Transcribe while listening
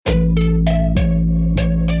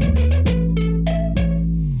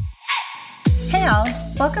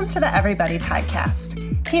Welcome to the Everybody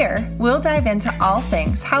Podcast. Here, we'll dive into all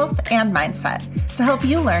things health and mindset to help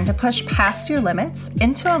you learn to push past your limits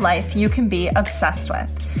into a life you can be obsessed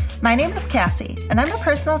with. My name is Cassie, and I'm a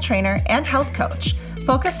personal trainer and health coach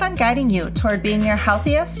focused on guiding you toward being your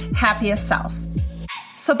healthiest, happiest self.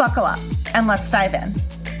 So buckle up and let's dive in.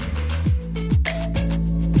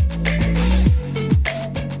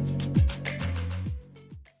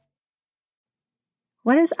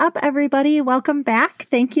 What is up, everybody? Welcome back.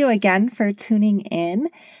 Thank you again for tuning in.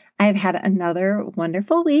 I've had another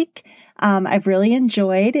wonderful week. I've really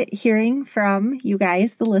enjoyed hearing from you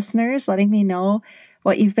guys, the listeners, letting me know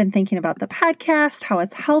what you've been thinking about the podcast, how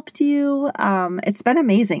it's helped you. It's been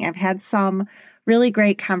amazing. I've had some really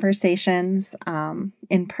great conversations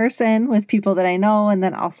in person with people that I know, and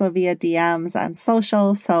then also via DMs on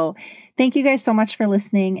social. So thank you guys so much for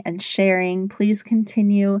listening and sharing. Please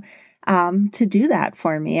continue to do that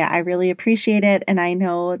for me. I really appreciate it. And I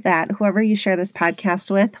know that whoever you share this podcast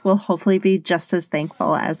with will hopefully be just as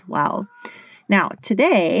thankful as well. Now,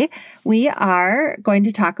 today we are going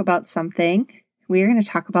to talk about something. We're going to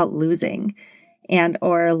talk about losing and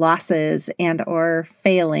or losses and or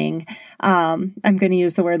failing. I'm going to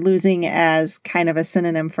use the word losing as kind of a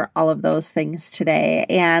synonym for all of those things today.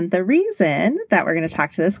 And the reason that we're going to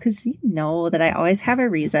talk to this, because you know that I always have a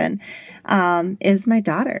reason, is my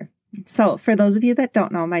daughter. So for those of you that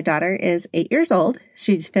don't know, my daughter is 8 years old.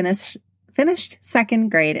 She's finished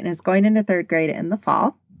second grade and is going into third grade in the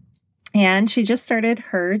fall. And she just started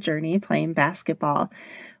her journey playing basketball,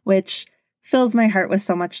 which fills my heart with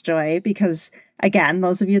so much joy because, again,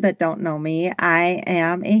 those of you that don't know me, I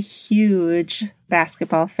am a huge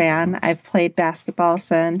basketball fan. I've played basketball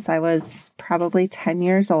since I was probably 10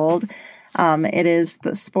 years old. It is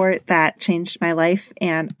the sport that changed my life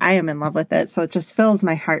and I am in love with it. So it just fills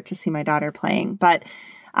my heart to see my daughter playing. But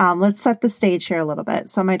let's set the stage here a little bit.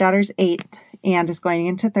 So my daughter's 8 and is going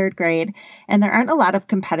into third grade, and there aren't a lot of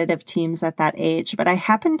competitive teams at that age, but I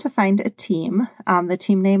happened to find a team. The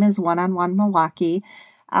team name is One on One Milwaukee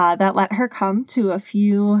that let her come to a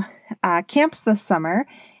few camps this summer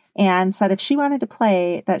and said if she wanted to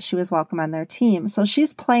play that she was welcome on their team. So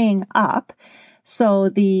she's playing up. So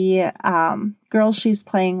the girls she's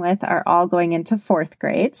playing with are all going into fourth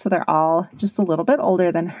grade. So they're all just a little bit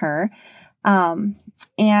older than her.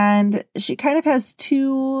 And she kind of has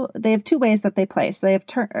they have two ways that they play. So they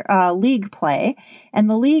have league play, and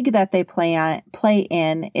the league that they play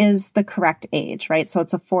in is the correct age, right? So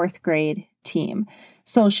it's a fourth grade team.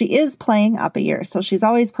 So she is playing up a year. So she's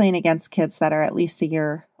always playing against kids that are at least a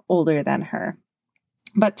year older than her.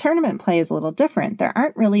 But tournament play is a little different. There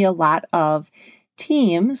aren't really a lot of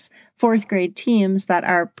teams, fourth grade teams, that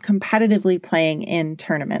are competitively playing in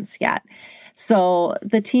tournaments yet. So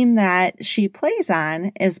the team that she plays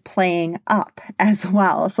on is playing up as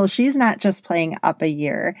well. So she's not just playing up a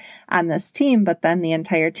year on this team, but then the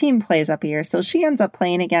entire team plays up a year. So she ends up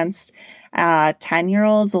playing against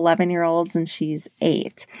 10-year-olds, 11-year-olds, and she's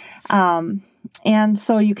 8. And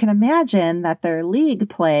so you can imagine that their league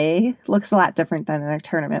play looks a lot different than their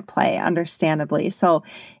tournament play, understandably. So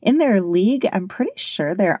in their league, I'm pretty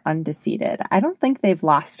sure they're undefeated. I don't think they've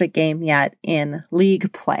lost a game yet in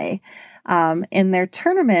league play. In their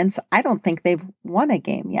tournaments, I don't think they've won a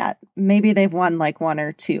game yet. Maybe they've won like 1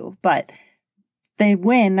 or 2, but they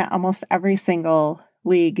win almost every single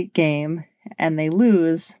league game and they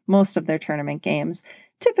lose most of their tournament games,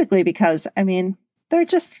 typically because, they're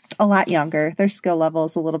just a lot younger. Their skill level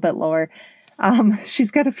is a little bit lower. She's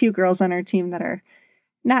got a few girls on her team that are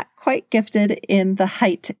not quite gifted in the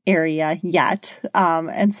height area yet.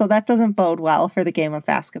 And so that doesn't bode well for the game of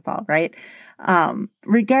basketball, right?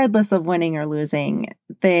 Regardless of winning or losing,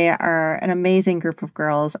 they are an amazing group of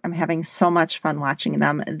girls. I'm having so much fun watching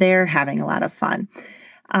them. They're having a lot of fun.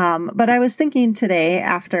 But I was thinking today,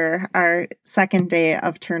 after our second day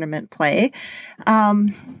of tournament play,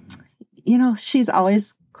 she's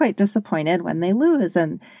always quite disappointed when they lose,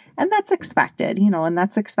 and that's expected, and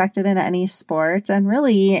that's expected in any sport and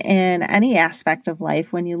really in any aspect of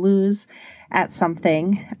life. When you lose at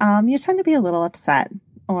something, you tend to be a little upset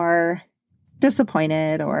or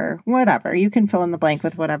disappointed or whatever. You can fill in the blank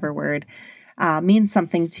with whatever word means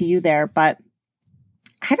something to you there, but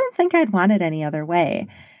I don't think I'd want it any other way.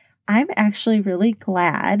 I'm actually really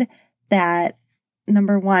glad that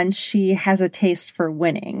number one, she has a taste for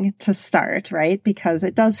winning to start, right? Because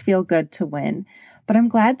it does feel good to win. But I'm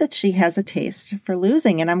glad that she has a taste for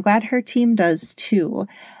losing, and I'm glad her team does too.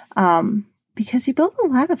 Because you build a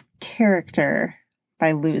lot of character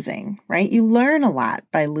by losing, right? You learn a lot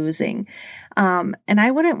by losing. And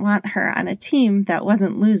I wouldn't want her on a team that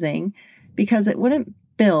wasn't losing, because it wouldn't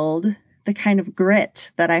build the kind of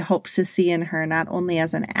grit that I hope to see in her, not only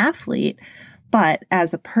as an athlete, but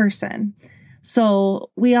as a person.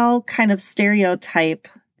 So we all kind of stereotype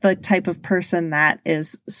the type of person that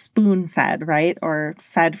is spoon-fed, right? Or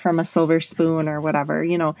fed from a silver spoon or whatever.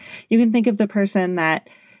 You can think of the person that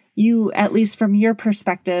you, at least from your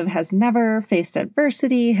perspective, has never faced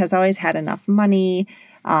adversity, has always had enough money,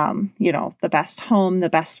 the best home, the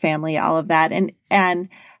best family, all of that. And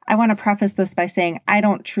I want to preface this by saying, I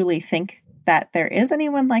don't truly think that there is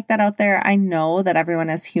anyone like that out there. I know that everyone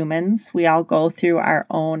is humans. We all go through our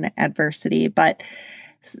own adversity, but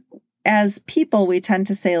as people, we tend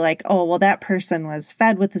to say like, oh, well, that person was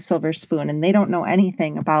fed with a silver spoon and they don't know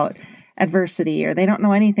anything about adversity, or they don't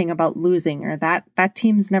know anything about losing, or that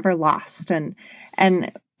team's never lost. And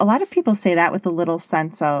a lot of people say that with a little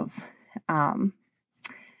sense of, I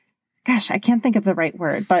can't think of the right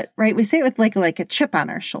word, but right. We say it with like a chip on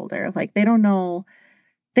our shoulder. Like they don't know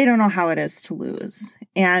how it is to lose.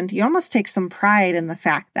 And you almost take some pride in the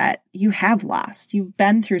fact that you have lost. You've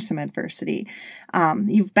been through some adversity.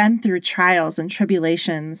 You've been through trials and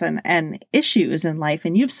tribulations and issues in life,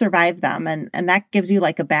 and you've survived them. And that gives you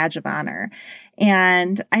like a badge of honor.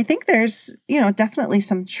 And I think there's, definitely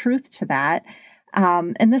some truth to that.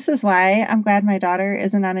 And this is why I'm glad my daughter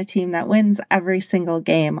isn't on a team that wins every single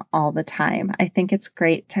game all the time. I think it's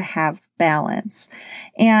great to have balance.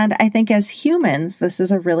 And I think as humans, this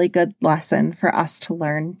is a really good lesson for us to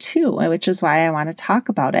learn too, which is why I want to talk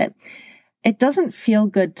about it. It doesn't feel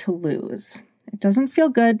good to lose. It doesn't feel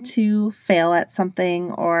good to fail at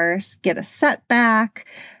something or get a setback.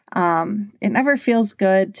 It never feels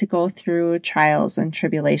good to go through trials and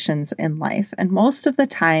tribulations in life. And most of the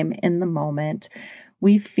time in the moment,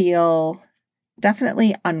 we feel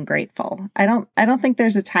definitely ungrateful. I don't think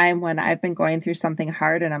there's a time when I've been going through something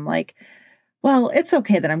hard and I'm like, well, it's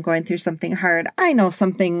okay that I'm going through something hard. I know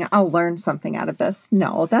something, I'll learn something out of this.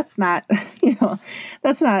 No, that's not,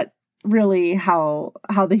 that's not really how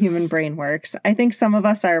the human brain works. I think some of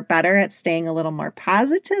us are better at staying a little more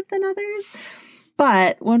positive than others.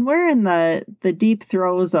 But when we're in the deep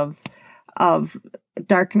throes of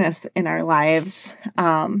darkness in our lives,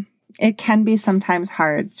 it can be sometimes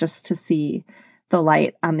hard just to see the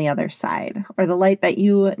light on the other side, or the light that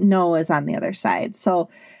is on the other side. So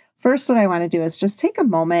first, what I want to do is just take a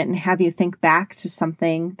moment and have you think back to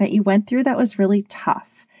something that you went through that was really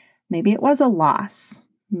tough. Maybe it was a loss.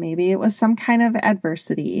 Maybe it was some kind of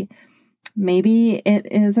adversity. Maybe it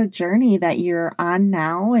is a journey that you're on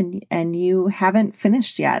now and you haven't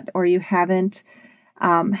finished yet, or you haven't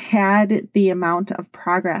had the amount of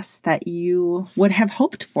progress that you would have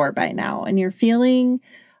hoped for by now. And you're feeling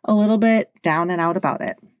a little bit down and out about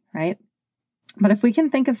it, right? But if we can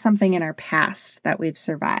think of something in our past that we've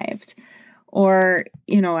survived, or,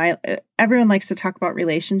 everyone likes to talk about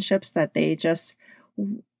relationships that they just,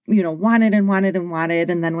 wanted and wanted and wanted.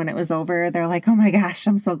 And then when it was over, they're like, oh my gosh,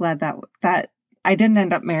 I'm so glad that I didn't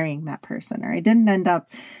end up marrying that person, or I didn't end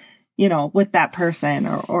up, with that person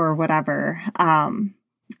or whatever.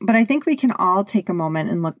 But I think we can all take a moment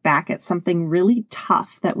and look back at something really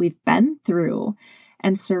tough that we've been through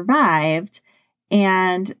and survived,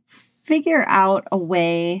 and figure out a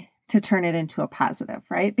way to turn it into a positive,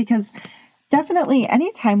 right? Because definitely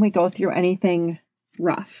anytime we go through anything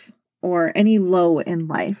rough or any low in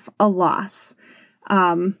life, a loss,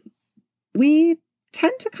 we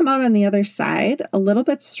tend to come out on the other side a little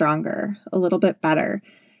bit stronger, a little bit better.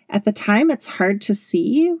 At the time, it's hard to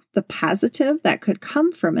see the positive that could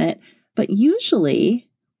come from it, but usually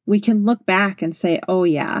we can look back and say, oh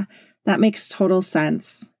yeah, that makes total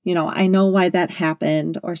sense. I know why that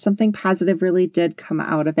happened, or something positive really did come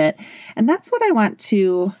out of it. And that's what I want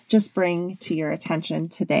to just bring to your attention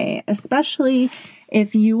today, especially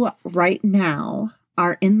if you right now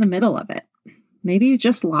are in the middle of it. Maybe you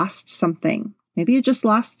just lost something. Maybe you just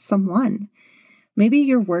lost someone. Maybe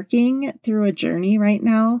you're working through a journey right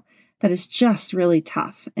now that is just really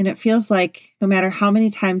tough. And it feels like no matter how many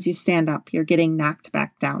times you stand up, you're getting knocked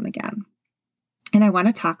back down again. And I want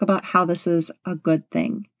to talk about how this is a good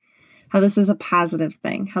thing, how this is a positive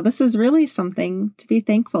thing, how this is really something to be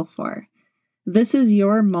thankful for. This is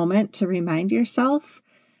your moment to remind yourself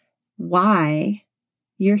why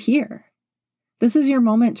you're here. This is your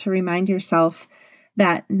moment to remind yourself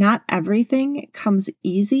that not everything comes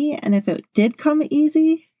easy. And if it did come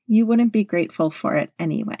easy, you wouldn't be grateful for it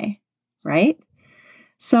anyway, right?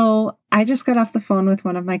 So I just got off the phone with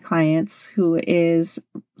one of my clients who is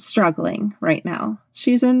struggling right now.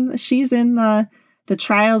 She's in the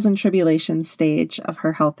trials and tribulations stage of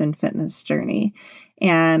her health and fitness journey.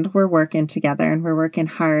 And we're working together and we're working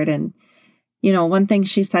hard. And, One thing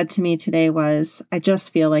she said to me today was, I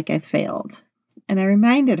just feel like I failed. And I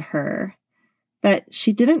reminded her that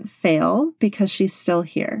she didn't fail because she's still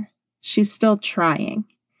here. She's still trying.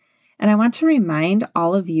 And I want to remind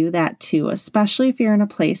all of you that too, especially if you're in a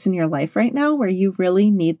place in your life right now where you really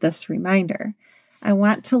need this reminder. I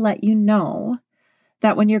want to let you know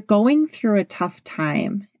that when you're going through a tough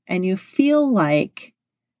time and you feel like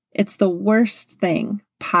it's the worst thing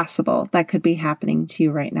possible that could be happening to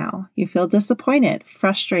you right now, you feel disappointed,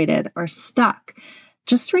 frustrated, or stuck,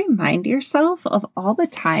 just remind yourself of all the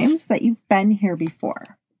times that you've been here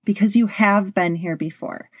before, because you have been here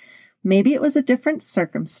before. Maybe it was a different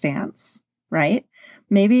circumstance, right?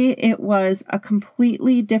 Maybe it was a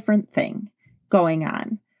completely different thing going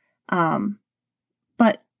on.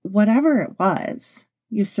 But whatever it was,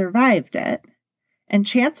 you survived it. And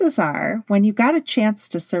chances are, when you got a chance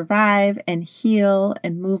to survive and heal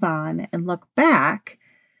and move on and look back,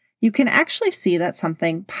 you can actually see that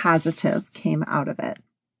something positive came out of it.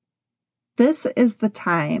 This is the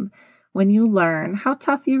time when you learn how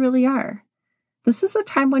tough you really are. This is a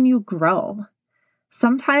time when you grow.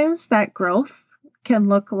 Sometimes that growth can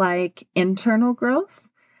look like internal growth.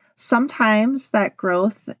 Sometimes that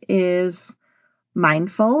growth is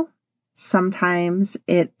mindful. Sometimes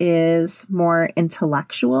it is more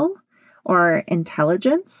intellectual or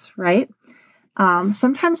intelligence, right?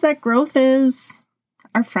 Sometimes that growth is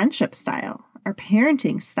our friendship style, our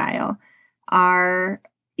parenting style, our,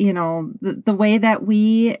 the way that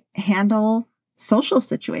we handle social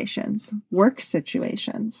situations, work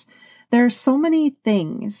situations. There are so many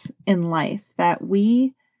things in life that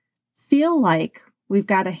we feel like we've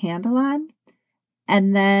got a handle on,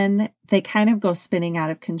 and then they kind of go spinning out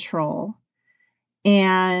of control.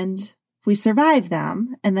 And we survive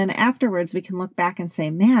them. And then afterwards, we can look back and say,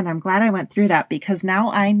 man, I'm glad I went through that because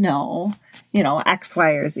now I know, X,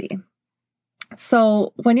 Y, or Z.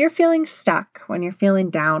 So when you're feeling stuck, when you're feeling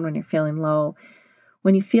down, when you're feeling low,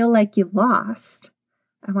 when you feel like you lost,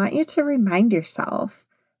 I want you to remind yourself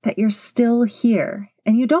that you're still here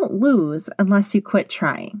and you don't lose unless you quit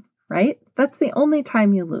trying, right? That's the only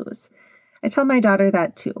time you lose. I tell my daughter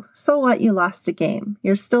that too. So what? You lost a game.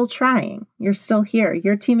 You're still trying. You're still here.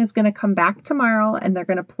 Your team is going to come back tomorrow and they're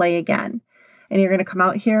going to play again. And you're going to come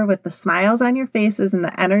out here with the smiles on your faces and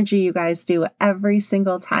the energy you guys do every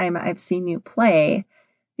single time I've seen you play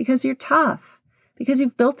because you're tough, because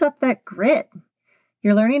you've built up that grit.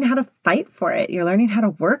 You're learning how to fight for it. You're learning how to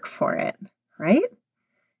work for it, right?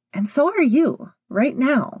 And so are you right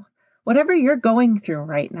now. Whatever you're going through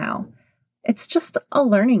right now, it's just a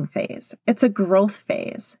learning phase. It's a growth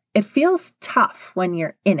phase. It feels tough when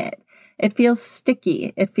you're in it. It feels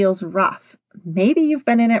sticky. It feels rough. Maybe you've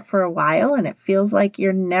been in it for a while and it feels like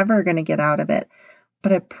you're never going to get out of it.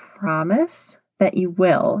 But I promise that you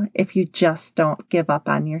will if you just don't give up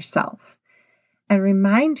on yourself. And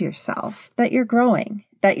remind yourself that you're growing,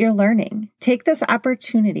 that you're learning. Take this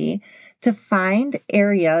opportunity to find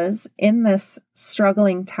areas in this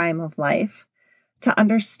struggling time of life to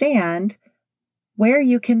understand where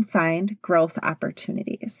you can find growth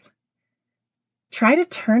opportunities. Try to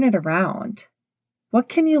turn it around. What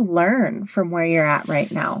can you learn from where you're at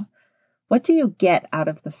right now? What do you get out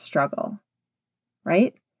of the struggle,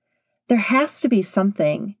 right? There has to be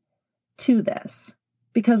something to this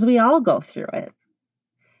because we all go through it.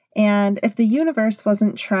 And if the universe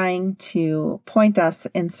wasn't trying to point us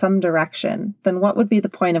in some direction, then what would be the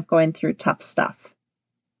point of going through tough stuff,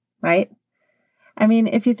 right? I mean,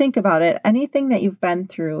 if you think about it, anything that you've been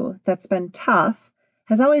through that's been tough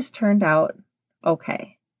has always turned out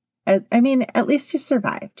okay. I mean, at least you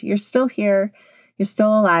survived. You're still here, you're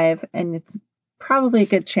still alive, and it's probably a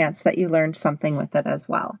good chance that you learned something with it as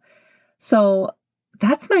well. So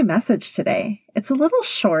that's my message today. It's a little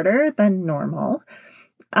shorter than normal.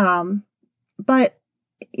 But,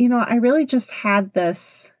 I really just had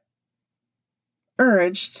this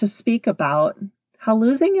urge to speak about how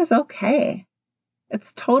losing is okay.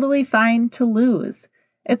 It's totally fine to lose.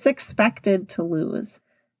 It's expected to lose.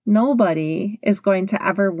 Nobody is going to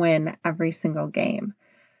ever win every single game,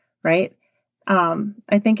 right?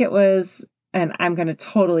 I think it was, and I'm going to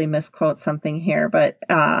totally misquote something here, but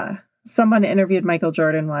someone interviewed Michael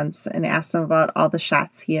Jordan once and asked him about all the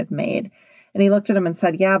shots he had made. And he looked at him and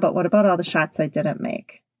said, yeah, but what about all the shots I didn't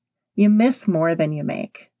make? You miss more than you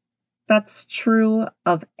make. That's true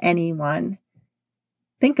of anyone.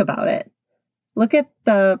 Think about it. Look at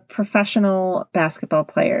the professional basketball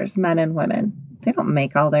players, men and women. They don't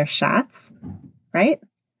make all their shots, right?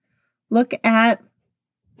 Look at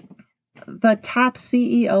the top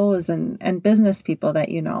CEOs and business people that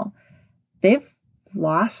you know. They've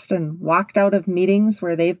lost and walked out of meetings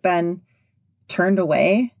where they've been turned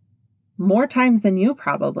away more times than you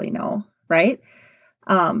probably know, right?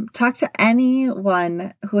 Talk to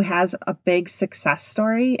anyone who has a big success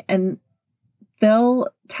story, and they'll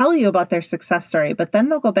tell you about their success story, but then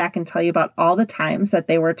they'll go back and tell you about all the times that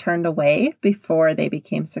they were turned away before they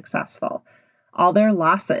became successful. All their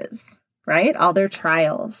losses, right? All their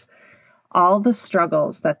trials, all the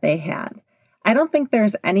struggles that they had. I don't think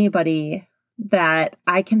there's anybody that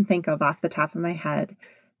I can think of off the top of my head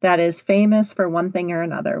that is famous for one thing or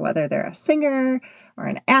another, whether they're a singer or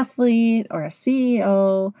an athlete or a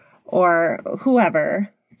CEO or whoever,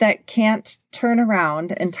 that can't turn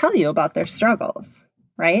around and tell you about their struggles,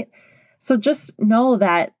 right? So just know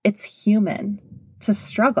that it's human to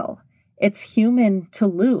struggle. It's human to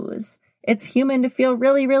lose. It's human to feel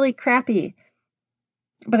really, really crappy.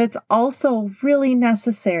 But it's also really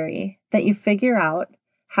necessary that you figure out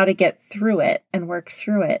how to get through it and work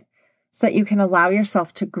through it so that you can allow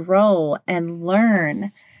yourself to grow and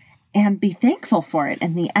learn and be thankful for it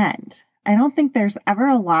in the end. I don't think there's ever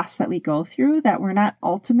a loss that we go through that we're not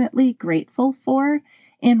ultimately grateful for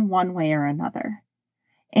in one way or another.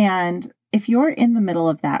 And if you're in the middle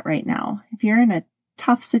of that right now, if you're in a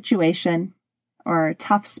tough situation or a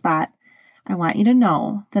tough spot, I want you to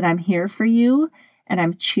know that I'm here for you and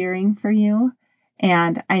I'm cheering for you.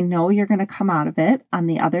 And I know you're going to come out of it on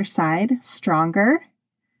the other side stronger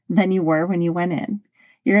than you were when you went in.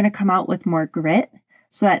 You're going to come out with more grit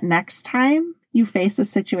so that next time you face a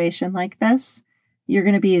situation like this, you're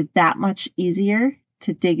going to be that much easier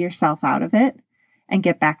to dig yourself out of it and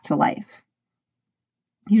get back to life.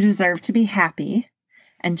 You deserve to be happy,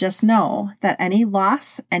 and just know that any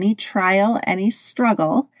loss, any trial, any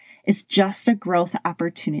struggle is just a growth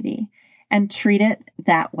opportunity, and treat it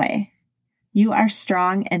that way. You are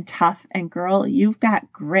strong and tough, and girl, you've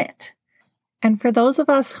got grit. And for those of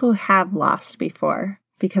us who have lost before,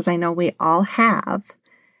 because I know we all have,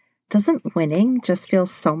 doesn't winning just feel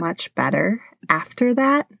so much better after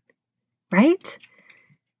that, right?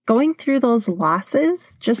 Going through those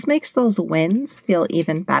losses just makes those wins feel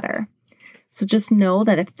even better. So just know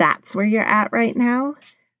that if that's where you're at right now,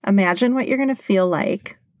 imagine what you're going to feel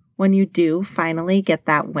like when you do finally get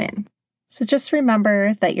that win. So just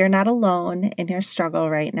remember that you're not alone in your struggle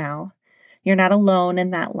right now. You're not alone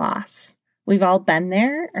in that loss. We've all been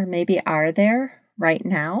there, or maybe are there right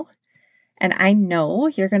now. And I know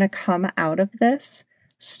you're going to come out of this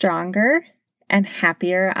stronger and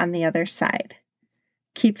happier on the other side.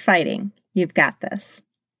 Keep fighting. You've got this.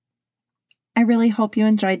 I really hope you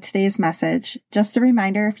enjoyed today's message. Just a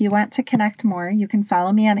reminder, if you want to connect more, you can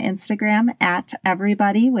follow me on Instagram at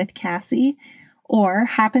everybodywithcassie, or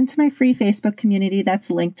hop into my free Facebook community that's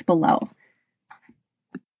linked below.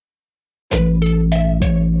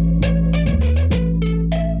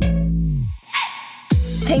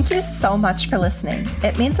 Thank you so much for listening.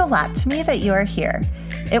 It means a lot to me that you are here.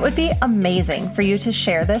 It would be amazing for you to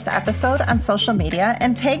share this episode on social media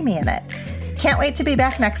and tag me in it. Can't wait to be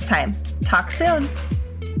back next time. Talk soon.